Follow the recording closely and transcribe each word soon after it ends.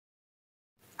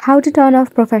How to turn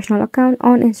off professional account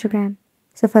on Instagram.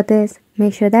 So for this,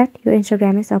 make sure that your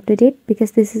Instagram is up to date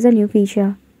because this is a new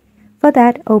feature. For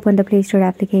that, open the Play Store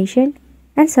application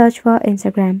and search for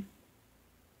Instagram.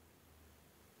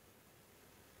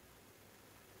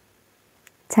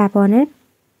 Tap on it,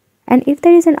 and if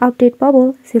there is an update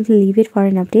bubble, simply leave it for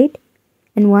an update.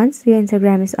 And once your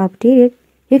Instagram is updated,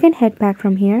 you can head back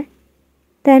from here.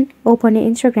 Then open your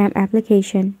Instagram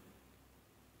application.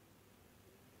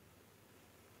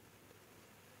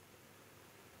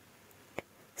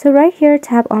 So right here,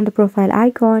 tap on the profile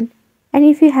icon, and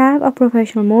if you have a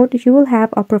professional mode, you will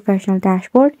have a professional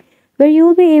dashboard where you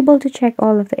will be able to check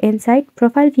all of the insight,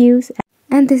 profile views,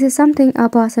 and this is something a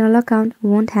personal account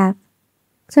won't have.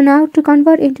 So now to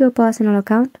convert into a personal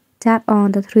account, tap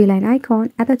on the three-line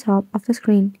icon at the top of the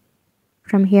screen.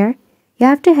 From here, you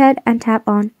have to head and tap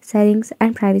on Settings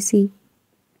and Privacy.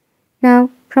 Now,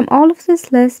 from all of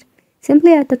this list,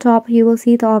 simply at the top you will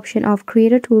see the option of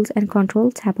Creator Tools and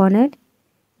Control. Tap on it.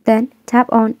 Then tap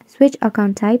on Switch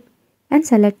Account Type and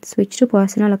select Switch to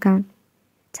Personal Account.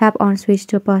 Tap on Switch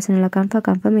to Personal Account for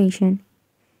confirmation.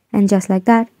 And just like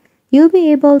that, you'll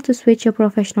be able to switch your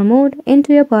professional mode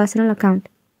into your personal account.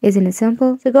 Isn't it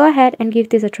simple? So go ahead and give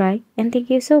this a try, and thank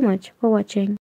you so much for watching.